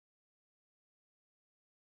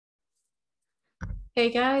Hey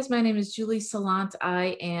guys, my name is Julie Saillant.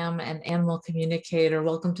 I am an animal communicator.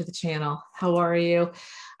 Welcome to the channel. How are you?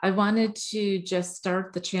 I wanted to just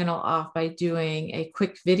start the channel off by doing a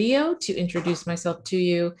quick video to introduce myself to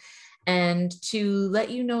you and to let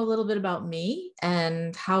you know a little bit about me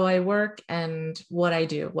and how I work and what I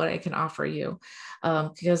do, what I can offer you.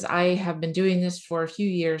 Because I have been doing this for a few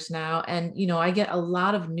years now, and I get a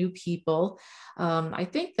lot of new people. I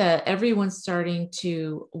think that everyone's starting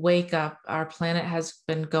to wake up. Our planet has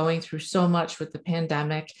been going through so much with the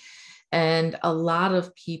pandemic, and a lot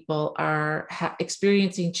of people are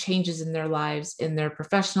experiencing changes in their lives, in their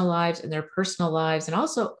professional lives, in their personal lives, and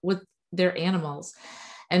also with their animals,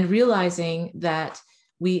 and realizing that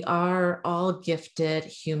we are all gifted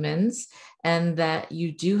humans and that you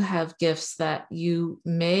do have gifts that you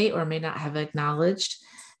may or may not have acknowledged,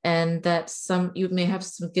 and that you may have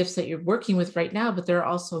some gifts that you're working with right now, but there are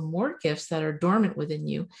also more gifts that are dormant within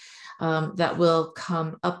you that will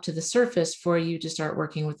come up to the surface for you to start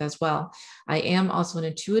working with as well. I am also an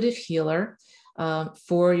intuitive healer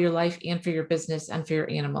for your life and for your business and for your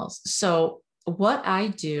animals. So what I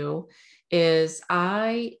do is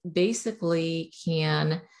I basically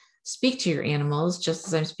can speak to your animals just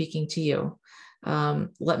as I'm speaking to you.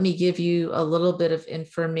 Let me give you a little bit of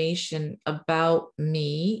information about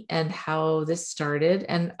me and how this started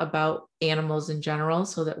and about animals in general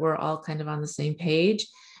so that we're all kind of on the same page,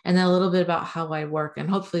 and then a little bit about how I work. And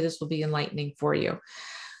hopefully this will be enlightening for you.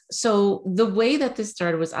 So the way that this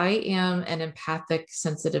started was I am an empathic,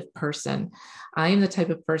 sensitive person. I am the type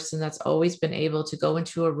of person that's always been able to go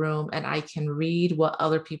into a room and I can read what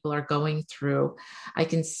other people are going through. I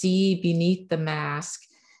can see beneath the mask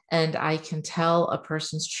and I can tell a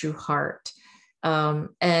person's true heart.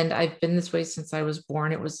 And I've been this way since I was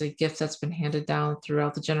born. It was a gift that's been handed down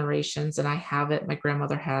throughout the generations, and I have it. My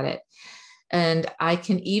grandmother had it. And I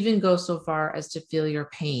can even go so far as to feel your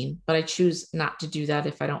pain, but I choose not to do that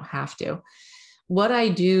if I don't have to. What I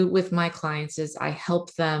do with my clients is I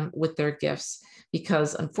help them with their gifts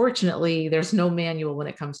because unfortunately, there's no manual when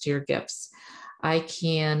it comes to your gifts. I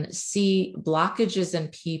can see blockages in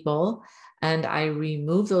people and I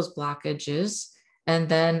remove those blockages. And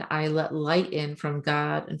then I let light in from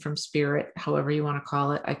God and from spirit, however you want to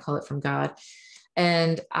call it. I call it from God.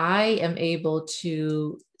 And I am able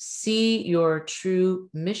to see your true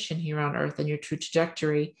mission here on earth and your true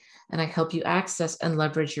trajectory. And I help you access and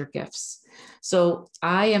leverage your gifts. So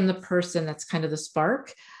I am the person that's kind of the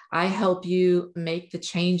spark. I help you make the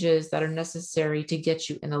changes that are necessary to get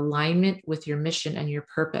you in alignment with your mission and your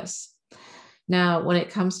purpose. Now, when it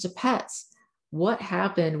comes to pets, what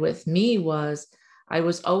happened with me was I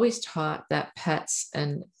was always taught that pets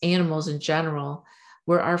and animals in general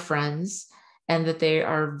were our friends, and that they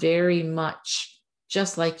are very much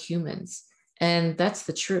just like humans. And that's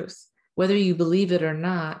the truth. Whether you believe it or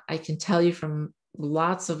not, I can tell you from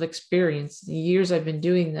lots of experience, the years I've been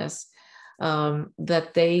doing this,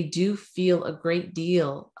 that they do feel a great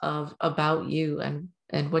deal about you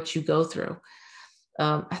and what you go through.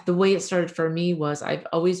 The way it started for me was I've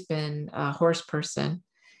always been a horse person.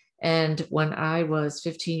 And when I was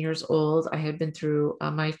 15 years old, I had been through,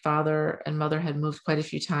 my father and mother had moved quite a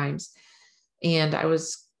few times. And I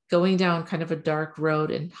was going down kind of a dark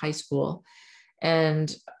road in high school.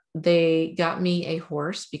 And they got me a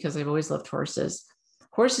horse because I've always loved horses.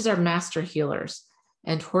 Horses are master healers.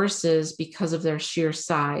 And horses, because of their sheer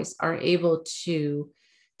size, are able to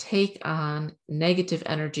take on negative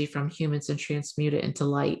energy from humans and transmute it into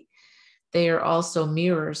light. They are also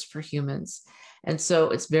mirrors for humans. And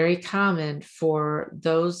so it's very common for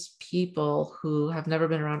those people who have never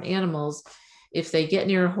been around animals, if they get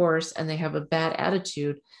near a horse and they have a bad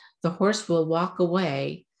attitude, the horse will walk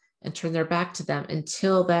away and turn their back to them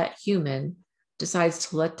until that human decides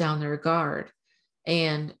to let down their guard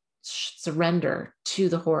and surrender to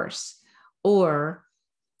the horse. Or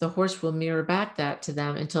the horse will mirror back that to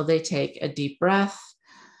them until they take a deep breath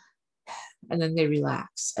and then they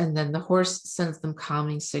relax. And then the horse sends them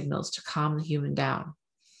calming signals to calm the human down.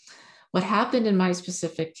 What happened in my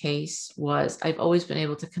specific case was I've always been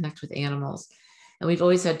able to connect with animals. And we've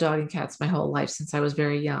always had dog and cats my whole life since I was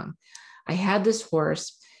very young. I had this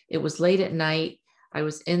horse. It was late at night. I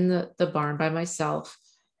was in the barn by myself.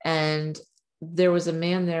 And there was a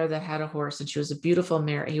man there that had a horse, and she was a beautiful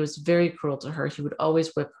mare. He was very cruel to her. He would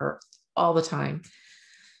always whip her all the time.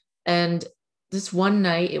 And this one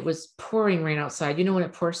night, it was pouring rain outside. You know, when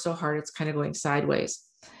it pours so hard, it's kind of going sideways.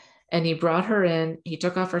 And he brought her in, he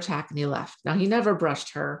took off her tack and he left. Now, he never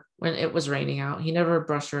brushed her when it was raining out. He never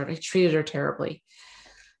brushed her. He treated her terribly.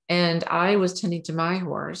 And I was tending to my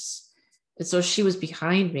horse. And so she was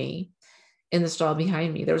behind me in the stall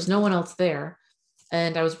behind me. There was no one else there.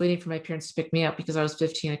 And I was waiting for my parents to pick me up because I was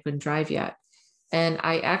 15. I couldn't drive yet. And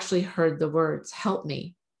I actually heard the words, "Help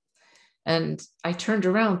me." And I turned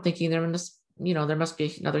around thinking there must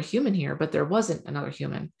be another human here, but there wasn't another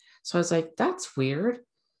human. So I was like, that's weird.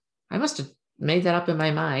 I must have made that up in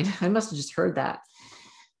my mind. I must have just heard that.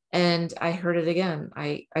 And I heard it again.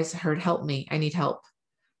 I heard, "Help me. I need help.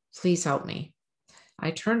 Please help me."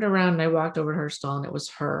 I turned around and I walked over to her stall, and it was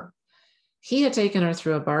her. He had taken her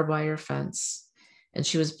through a barbed wire fence, and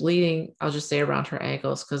she was bleeding, I'll just say around her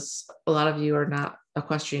ankles, because a lot of you are not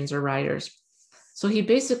equestrians or riders. So he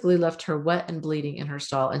basically left her wet and bleeding in her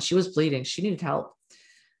stall, and she was bleeding. She needed help.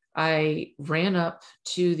 I ran up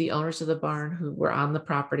to the owners of the barn who were on the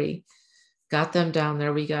property, got them down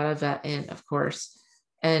there. We got a vet in, of course,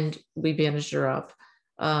 and we bandaged her up.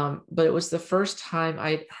 But it was the first time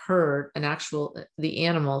I'd heard the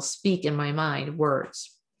animal speak in my mind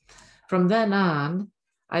words. From then on,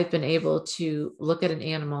 I've been able to look at an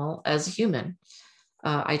animal as a human.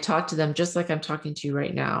 I talk to them just like I'm talking to you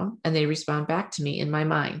right now, and they respond back to me in my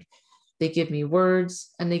mind. They give me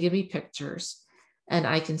words and they give me pictures, and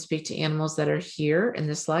I can speak to animals that are here in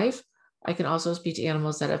this life. I can also speak to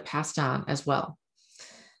animals that have passed on as well.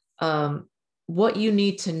 What you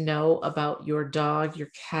need to know about your dog, your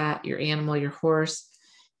cat, your animal, your horse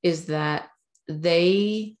is that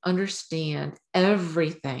they understand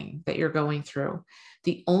everything that you're going through.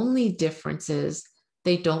 The only difference is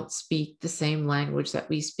they don't speak the same language that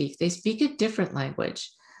we speak. They speak a different language.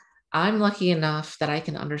 I'm lucky enough that I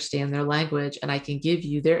can understand their language and I can give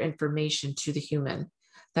you their information to the human.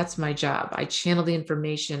 That's my job. I channel the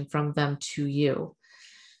information from them to you.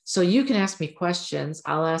 So you can ask me questions.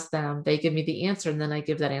 I'll ask them. They give me the answer, and then I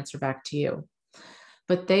give that answer back to you.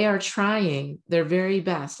 But they are trying their very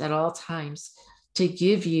best at all times to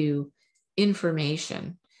give you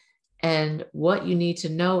information. And what you need to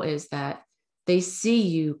know is that they see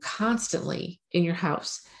you constantly in your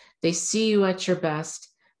house. They see you at your best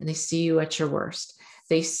and they see you at your worst.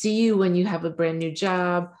 They see you when you have a brand new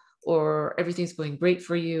job or everything's going great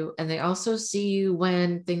for you. And they also see you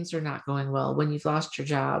when things are not going well, when you've lost your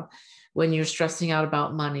job, when you're stressing out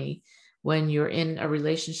about money, when you're in a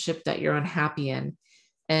relationship that you're unhappy in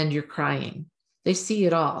and you're crying. They see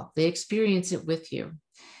it all. They experience it with you.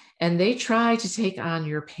 And they try to take on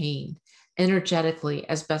your pain energetically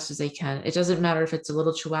as best as they can. It doesn't matter if it's a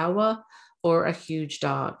little chihuahua or a huge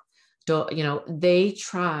dog. They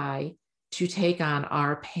try to take on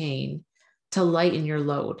our pain to lighten your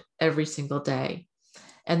load every single day.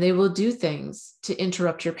 And they will do things to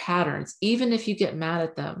interrupt your patterns, even if you get mad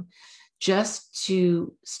at them, just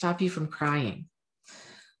to stop you from crying.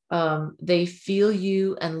 They feel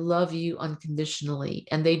you and love you unconditionally,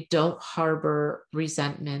 and they don't harbor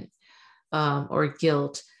resentment or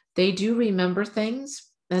guilt. They do remember things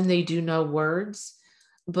and they do know words,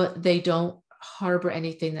 but they don't harbor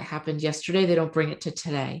anything that happened yesterday. They don't bring it to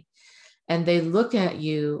today. And they look at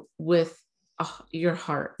you with your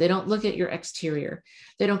heart. They don't look at your exterior.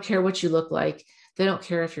 They don't care what you look like. They don't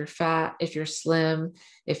care if you're fat, if you're slim,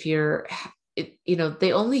 if you're,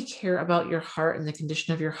 they only care about your heart and the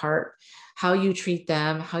condition of your heart, how you treat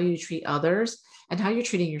them, how you treat others, and how you're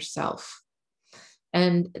treating yourself.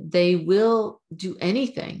 And they will do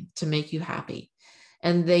anything to make you happy.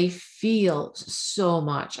 And they feel so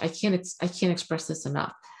much. I can't express this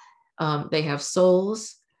enough. They have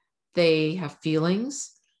souls, they have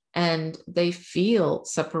feelings, and they feel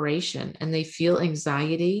separation, and they feel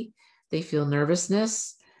anxiety, they feel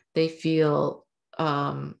nervousness, they feel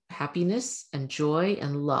happiness and joy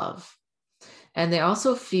and love. And they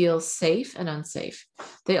also feel safe and unsafe.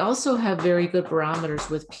 They also have very good barometers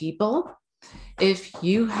with people. If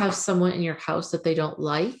you have someone in your house that they don't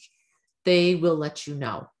like, they will let you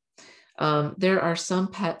know. There are some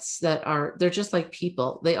pets they're just like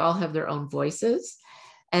people. They all have their own voices,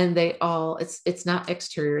 and it's not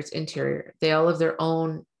exterior, it's interior. They all have their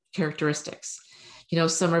own characteristics.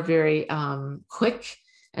 Some are very quick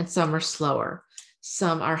and some are slower.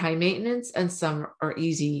 Some are high maintenance and some are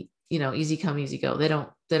easy, easy come, easy go. They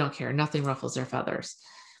don't care. Nothing ruffles their feathers.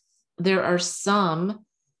 There are some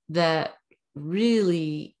that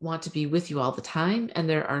really want to be with you all the time. And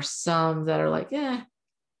there are some that are like,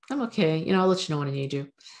 I'm okay. I'll let you know when I need you,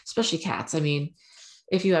 especially cats. I mean,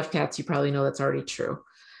 if you have cats, you probably know that's already true.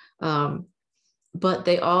 But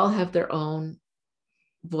they all have their own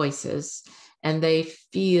voices and they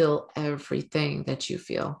feel everything that you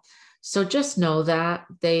feel. So just know that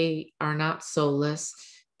they are not soulless.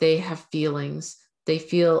 They have feelings. They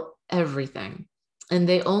feel everything, and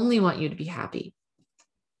they only want you to be happy.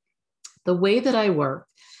 The way that I work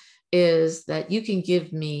is that you can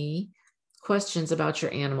give me questions about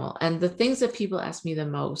your animal. And the things that people ask me the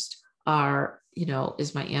most are,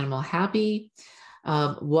 is my animal happy?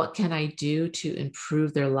 What can I do to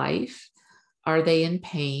improve their life? Are they in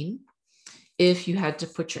pain? If you had to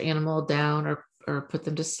put your animal down or put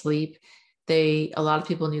them to sleep, a lot of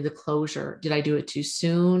people need the closure. Did I do it too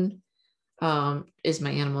soon? Is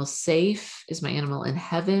my animal safe? Is my animal in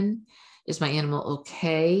heaven? Is my animal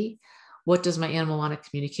okay? What does my animal want to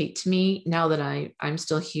communicate to me now that I'm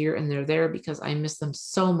still here and they're there, because I miss them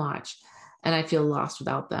so much and I feel lost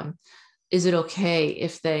without them? Is it okay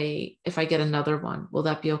if I get another one? Will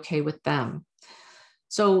that be okay with them?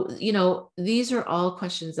 So, these are all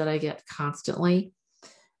questions that I get constantly.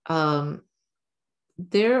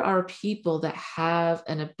 There are people that have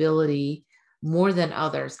an ability more than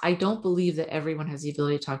others. I don't believe that everyone has the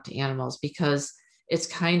ability to talk to animals, because it's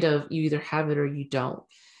kind of, you either have it or you don't.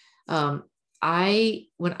 When I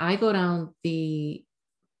go down in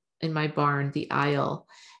my barn, the aisle,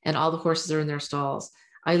 and all the horses are in their stalls,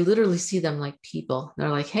 I literally see them like people. They're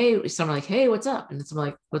like, hey, some are like, hey, what's up? And some are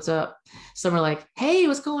like, what's up? Some are like, hey,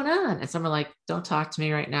 what's going on? And some are like, don't talk to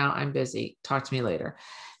me right now. I'm busy. Talk to me later.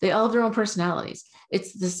 They all have their own personalities.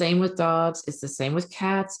 It's the same with dogs. It's the same with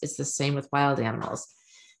cats. It's the same with wild animals.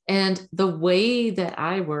 And the way that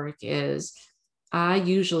I work is I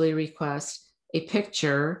usually request a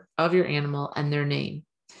picture of your animal and their name.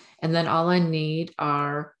 And then all I need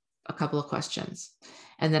are a couple of questions.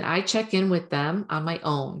 And then I check in with them on my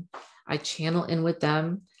own. I channel in with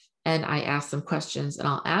them and I ask them questions, and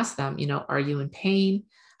I'll ask them, are you in pain?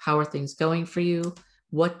 How are things going for you?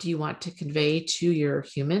 What do you want to convey to your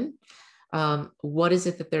human? What is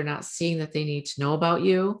it that they're not seeing that they need to know about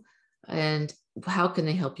you? And how can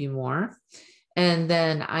they help you more? And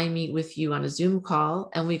then I meet with you on a Zoom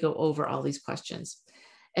call and we go over all these questions.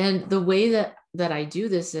 And the way that I do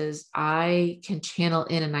this is I can channel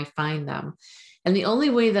in and I find them. And the only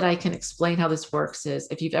way that I can explain how this works is,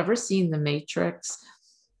 if you've ever seen The Matrix,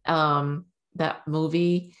 that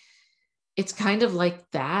movie, it's kind of like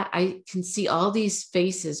that. I can see all these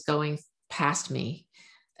faces going past me,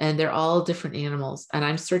 and they're all different animals. And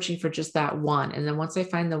I'm searching for just that one. And then once I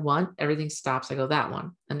find the one, everything stops. I go, that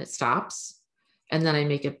one, and it stops. And then I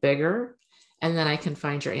make it bigger, and then I can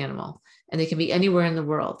find your animal. And they can be anywhere in the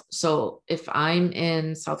world. So if I'm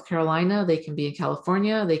in South Carolina, they can be in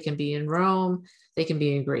California, they can be in Rome, they can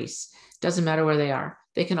be in Greece. Doesn't matter where they are.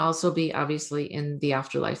 They can also be obviously in the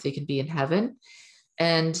afterlife. They can be in heaven.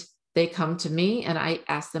 And they come to me and I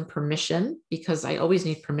ask them permission, because I always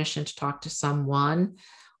need permission to talk to someone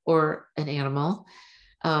or an animal.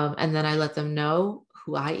 And then I let them know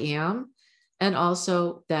who I am, and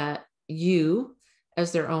also that you,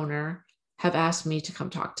 as their owner, have asked me to come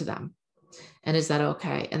talk to them. And is that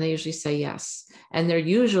okay? And they usually say yes. And they're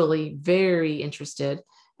usually very interested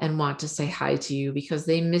and want to say hi to you, because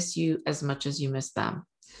they miss you as much as you miss them.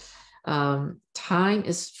 Time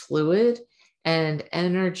is fluid, and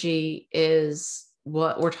energy is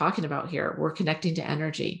what we're talking about here. We're connecting to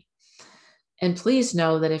energy. And please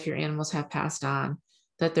know that if your animals have passed on,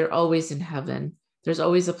 that they're always in heaven. There's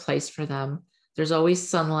always a place for them. There's always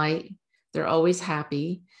sunlight. They're always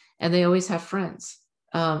happy, and they always have friends.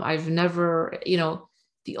 I've never,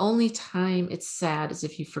 the only time it's sad is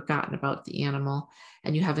if you've forgotten about the animal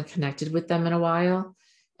and you haven't connected with them in a while.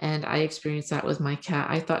 And I experienced that with my cat.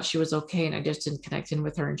 I thought she was okay, and I just didn't connect in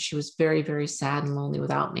with her. And she was very, very sad and lonely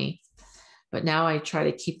without me. But now I try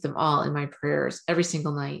to keep them all in my prayers every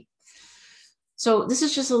single night. So this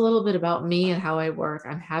is just a little bit about me and how I work.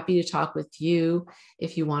 I'm happy to talk with you.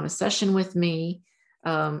 If you want a session with me,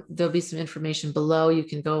 there'll be some information below. You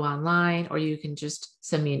can go online, or you can just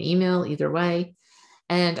send me an email, either way.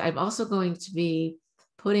 And I'm also going to be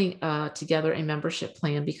putting together a membership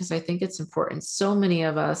plan, because I think it's important. So many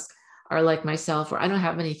of us are like myself, where I don't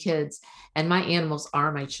have any kids and my animals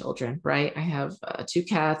are my children, right? I have 2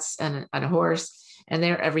 cats and a horse, and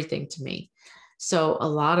they're everything to me. So a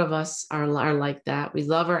lot of us are like that. We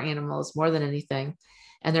love our animals more than anything,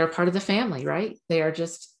 and they're a part of the family, right? They're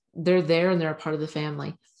there and they're a part of the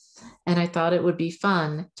family. And I thought it would be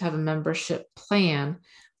fun to have a membership plan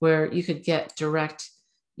where you could get direct,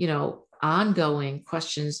 ongoing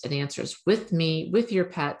questions and answers with me, with your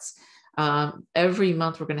pets. Every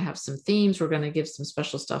month, we're going to have some themes. We're going to give some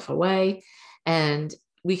special stuff away, and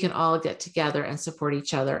we can all get together and support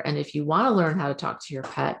each other. And if you want to learn how to talk to your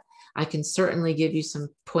pet, I can certainly give you some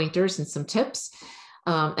pointers and some tips.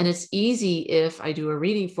 And it's easy if I do a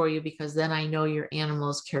reading for you, because then I know your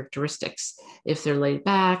animal's characteristics, if they're laid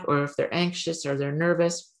back or if they're anxious or they're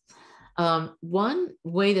nervous. One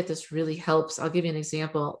way that this really helps, I'll give you an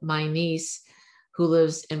example. My niece, who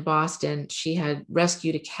lives in Boston, she had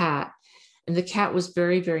rescued a cat, And the cat was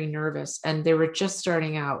very, very nervous, and they were just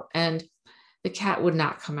starting out, and the cat would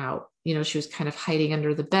not come out. You know, she was kind of hiding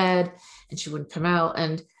under the bed and she wouldn't come out.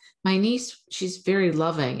 And my niece, she's very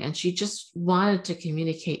loving, and she just wanted to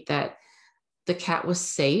communicate that the cat was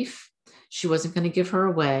safe. She wasn't going to give her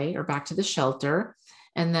away or back to the shelter,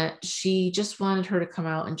 and that she just wanted her to come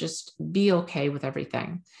out and just be okay with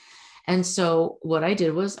everything. And so what I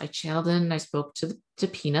did was I channeled in and I spoke to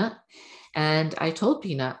Peanut, and I told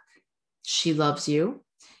Peanut, she loves you.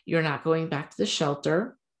 You're not going back to the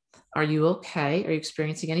shelter. Are you okay? Are you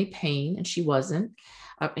experiencing any pain? And she wasn't.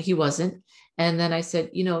 He wasn't. And then I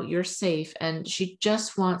said, you know, you're safe. And she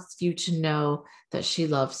just wants you to know that she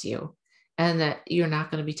loves you and that you're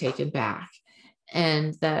not going to be taken back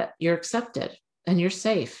and that you're accepted and you're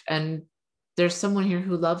safe. And there's someone here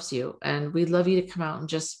who loves you. And we'd love you to come out and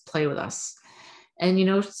just play with us. And, you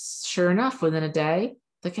know, sure enough, within a day,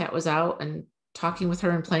 the cat was out and talking with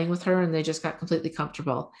her and playing with her, and they just got completely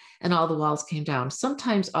comfortable and all the walls came down.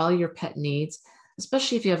 Sometimes all your pet needs,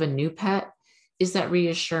 especially if you have a new pet, is that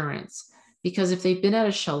reassurance. Because if they've been at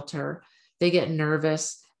a shelter, they get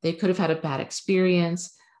nervous. They could have had a bad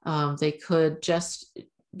experience. They could just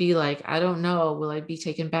be like, I don't know, will I be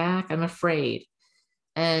taken back? I'm afraid.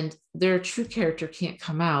 And their true character can't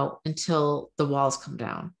come out until the walls come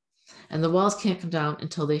down. And the walls can't come down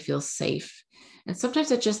until they feel safe. And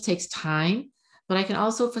sometimes it just takes time. But I can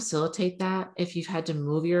also facilitate that if you've had to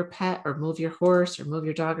move your pet or move your horse or move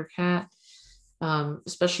your dog or cat,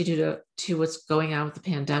 especially due to what's going on with the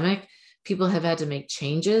pandemic. People have had to make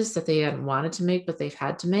changes that they hadn't wanted to make, but they've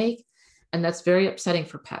had to make. And that's very upsetting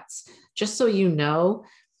for pets. Just so you know,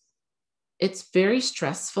 it's very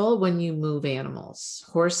stressful when you move animals,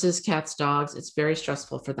 horses, cats, dogs. It's very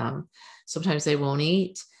stressful for them. Sometimes they won't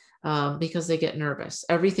eat because they get nervous.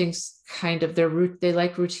 Everything's kind of their route. They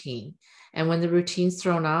like routine. And when the routine's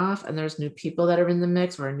thrown off and there's new people that are in the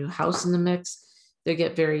mix or a new house in the mix, they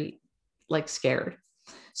get very scared.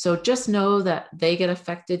 So just know that they get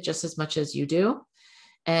affected just as much as you do.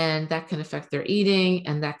 And that can affect their eating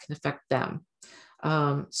and that can affect them.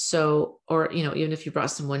 Or, you know, even if you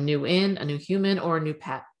brought someone new in, a new human or a new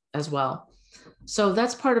pet as well. So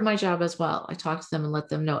that's part of my job as well. I talk to them and let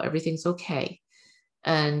them know everything's okay.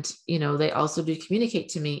 And, you know, they also do communicate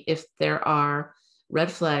to me if there are red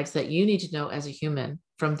flags that you need to know as a human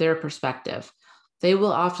from their perspective. They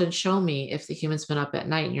will often show me if the human's been up at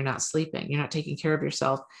night and you're not sleeping, you're not taking care of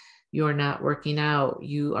yourself, you're not working out,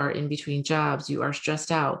 you are in between jobs, you are stressed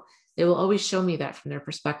out. They will always show me that from their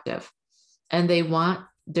perspective. And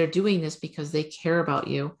they're doing this because they care about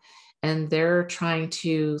you and they're trying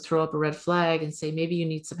to throw up a red flag and say, maybe you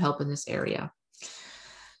need some help in this area.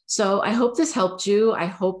 So I hope this helped you. I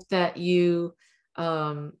hope that you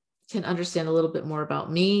can understand a little bit more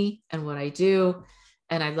about me and what I do.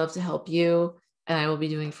 And I'd love to help you. And I will be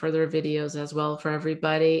doing further videos as well for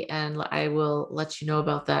everybody. And I will let you know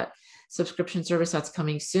about that subscription service that's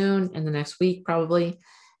coming soon in the next week, probably.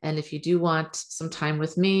 And if you do want some time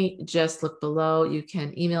with me, just look below. You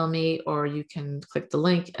can email me or you can click the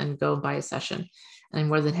link and go buy a session. And I'm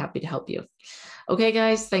more than happy to help you. Okay,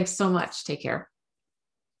 guys, thanks so much. Take care.